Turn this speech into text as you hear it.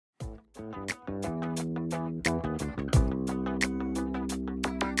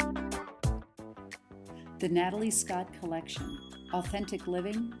The Natalie Scott Collection, authentic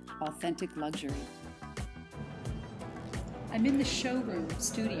living, authentic luxury. I'm in the showroom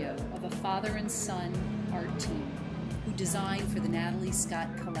studio of a father and son art team who designed for the Natalie Scott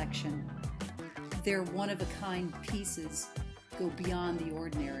Collection. Their one-of-a-kind pieces go beyond the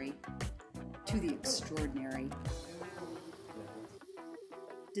ordinary to the extraordinary.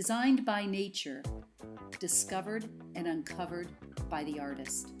 Designed by nature, discovered and uncovered by the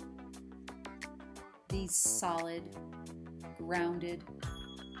artist. These solid, grounded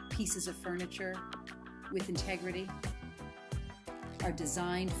pieces of furniture with integrity are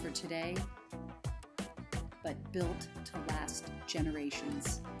designed for today, but built to last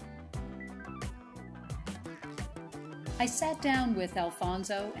generations. I sat down with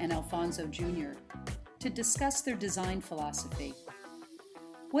Alfonso and Alfonso Jr. to discuss their design philosophy.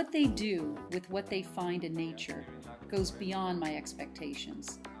 What they do with what they find in nature goes beyond my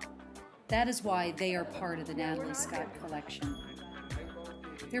expectations. That is why they are part of the Natalie Scott Collection.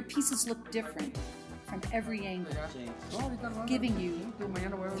 Their pieces look different from every angle, giving you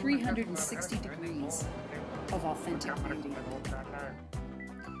 360 degrees of authentic beauty.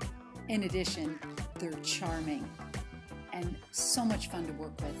 In addition, they're charming and so much fun to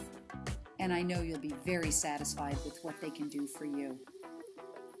work with, and I know you'll be very satisfied with what they can do for you.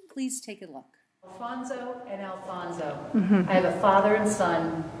 Please take a look. Alfonso and Alfonso. I have a father and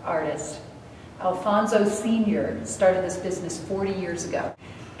son artist. Alfonso Sr. started this business 40 years ago.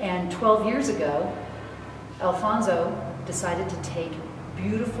 And 12 years ago, Alfonso decided to take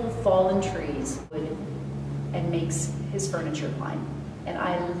beautiful fallen trees and makes his furniture line. And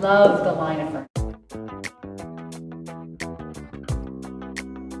I love the line of furniture.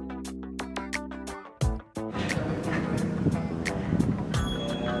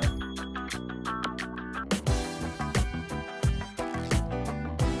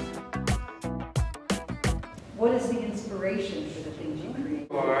 What is the inspiration for the things you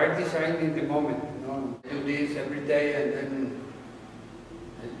create? Well, I design in the moment, you know. I do this every day, and then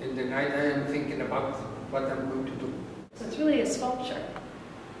in the night I am thinking about what I'm going to do. So it's really a sculpture.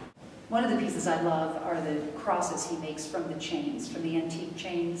 One of the pieces I love are the crosses he makes from the chains, from the antique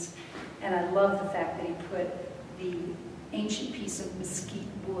chains. And I love the fact that he put the ancient piece of mesquite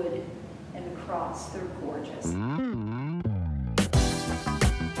wood and the cross. They're gorgeous.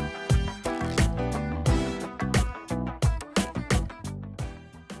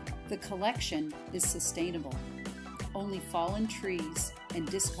 The collection is sustainable. Only fallen trees and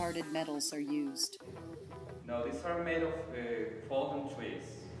discarded metals are used. No, these are made of fallen trees.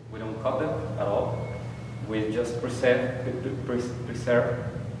 We don't cut them at all. We just preserve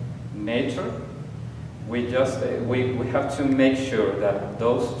nature. We have to make sure that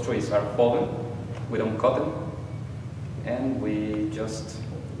those trees are fallen. We don't cut them, and we just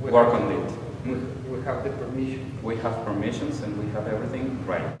work on it. We have the permission. We have permissions and we have everything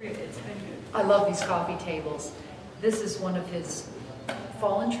right. I love these coffee tables. This is one of his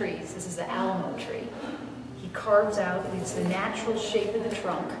fallen trees. This is the alamo tree. He carves out, it's the natural shape of the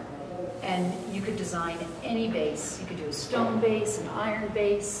trunk, and you could design any base. You could do a stone base, an iron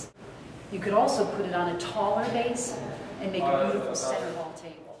base. You could also put it on a taller base and make a beautiful center hall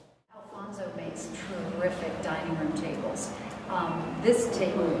table. Alfonso makes terrific dining room tables. This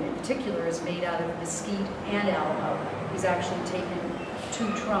table in particular is made out of mesquite and alamo. He's actually taken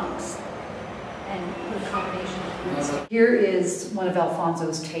 2 trunks and put a combination of woods. Here is one of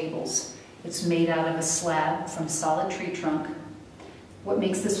Alfonso's tables. It's made out of a slab from solid tree trunk. What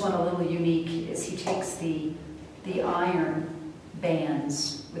makes this one a little unique is he takes the iron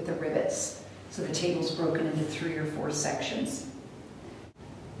bands with the rivets. So the table's broken into 3 or 4 sections.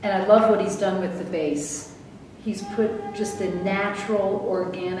 And I love what he's done with the base. He's put just the natural,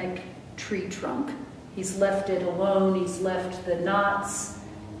 organic tree trunk. He's left it alone, he's left the knots,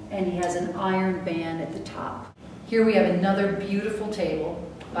 and he has an iron band at the top. Here we have another beautiful table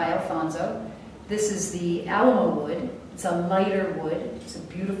by Alfonso. This is the alamo wood. It's a lighter wood. It's a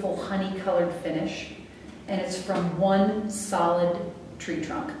beautiful honey-colored finish, and it's from one solid tree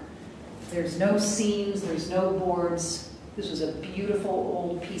trunk. There's no seams, there's no boards. This was a beautiful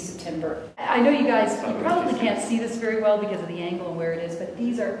old piece of timber. I know you guys, you probably can't see this very well because of the angle and where it is, but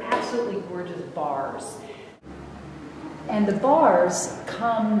these are absolutely gorgeous bars. And the bars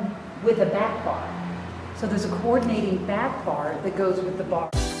come with a back bar. So there's a coordinating back bar that goes with the bar.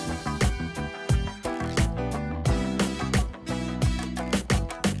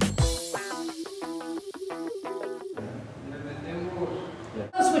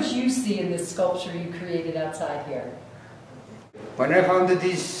 Tell us what you see in this sculpture you created outside here. When I found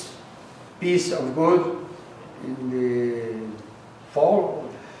this piece of wood in the fall.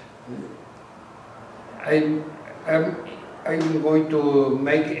 I'm going to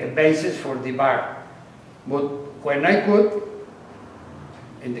make a basis for the bar. But when I put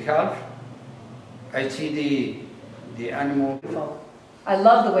in the half, I see the animal. I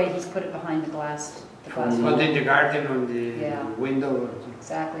love the way he's put it behind the glass. Put in the garden on the window.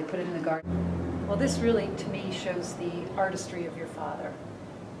 Exactly, put it in the garden. Well, this really, to me, shows the artistry of your father.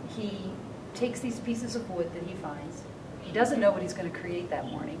 He takes these pieces of wood that he finds. He doesn't know what he's going to create that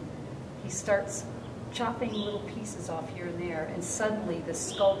morning. He starts chopping little pieces off here and there, and suddenly the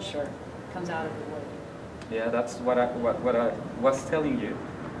sculpture comes out of the wood. Yeah, that's what I was telling you.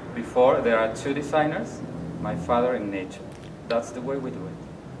 Before, there are two designers, my father and nature. That's the way we do it.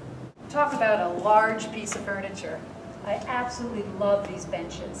 Talk about a large piece of furniture. I absolutely love these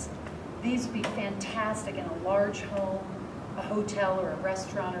benches. These would be fantastic in a large home, a hotel or a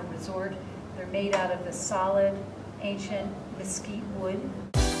restaurant or resort. They're made out of the solid, ancient mesquite wood.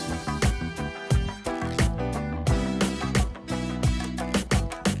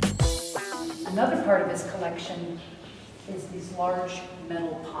 Another part of his collection is these large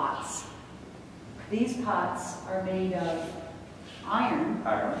metal pots. These pots are made of iron,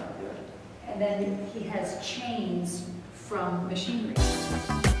 and then he has chains from machinery.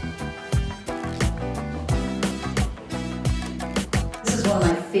 This is one of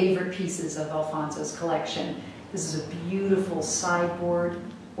my favorite pieces of Alfonso's collection. This is a beautiful sideboard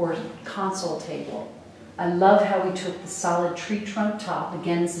or console table. I love how he took the solid tree trunk top.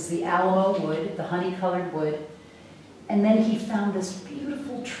 Again, this is the Alamo wood, the honey-colored wood. And then he found this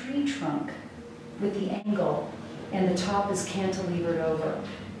beautiful tree trunk with the angle, and the top is cantilevered over.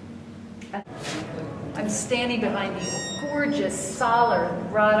 I'm standing behind these gorgeous, solid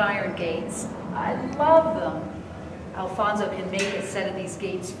wrought iron gates. I love them. Alfonso can make a set of these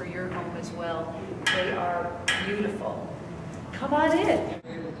gates for your home as well. They are beautiful. Come on in.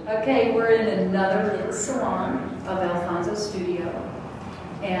 Okay, we're in another little salon of Alfonso's studio,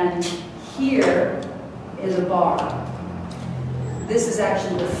 and here is a bar. This is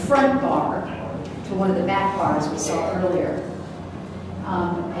actually the front bar to one of the back bars we saw earlier.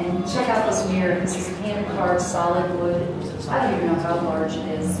 And check out this mirror. This is hand-carved solid wood. I don't even know how large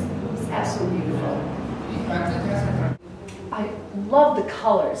it is. It's absolutely beautiful. I love the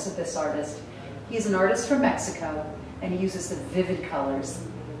colors of this artist. He's an artist from Mexico, and he uses the vivid colors.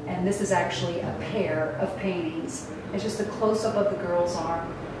 And this is actually a pair of paintings. It's just a close-up of the girl's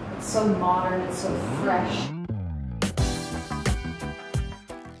arm. It's so modern, it's so fresh.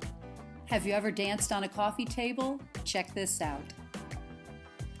 Have you ever danced on a coffee table? Check this out.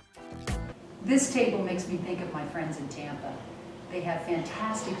 This table makes me think of my friends in Tampa. They have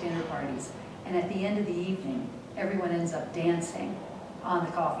fantastic dinner parties, and at the end of the evening, everyone ends up dancing on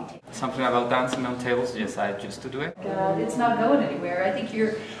the coffee table. Something about dancing on tables? Yes, I used to do it. God, it's not going anywhere. I think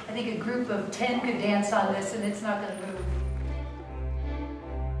a group of 10 could dance on this, and it's not going to move.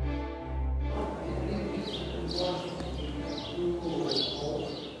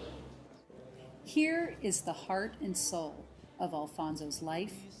 Here is the heart and soul of Alfonso's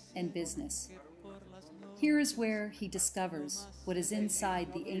life and business. Here is where he discovers what is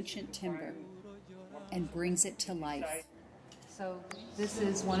inside the ancient timber and brings it to life. So this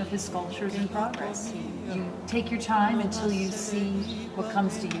is one of his sculptures in progress. You take your time until you see what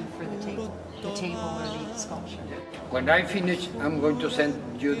comes to you for the table or the sculpture. When I finish, I'm going to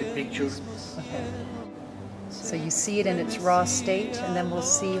send you the picture. Okay. So you see it in its raw state, and then we'll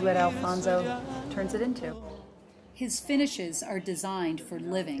see what Alfonso turns it into. His finishes are designed for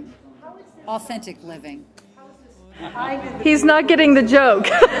living, authentic living. He's not getting the joke.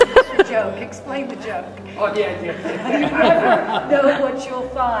 The joke. Explain the joke. Oh, yeah. You never know what you'll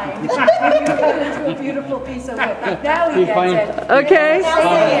find when you come into a beautiful piece of wood. Now he gets it. Okay. Now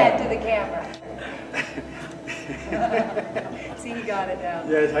say it to the camera. See, he got it now.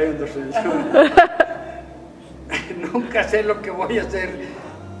 Yes, I understand. Nunca sé lo que voy a hacer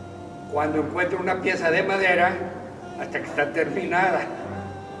cuando encuentro una pieza de madera hasta que está terminada.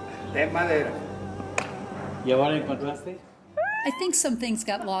 De madera. ¿Y ahora encontraste? I think some things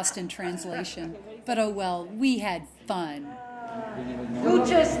got lost in translation, but oh well, we had fun.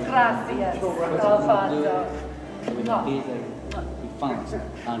 Muchas gracias, Alfonso.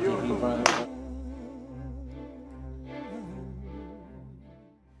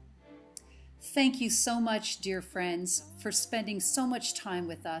 Thank you so much, dear friends, for spending so much time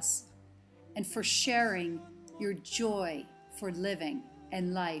with us and for sharing your joy for living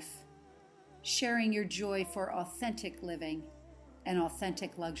and life, sharing your joy for authentic living and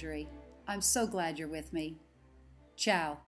authentic luxury. I'm so glad you're with me. Ciao.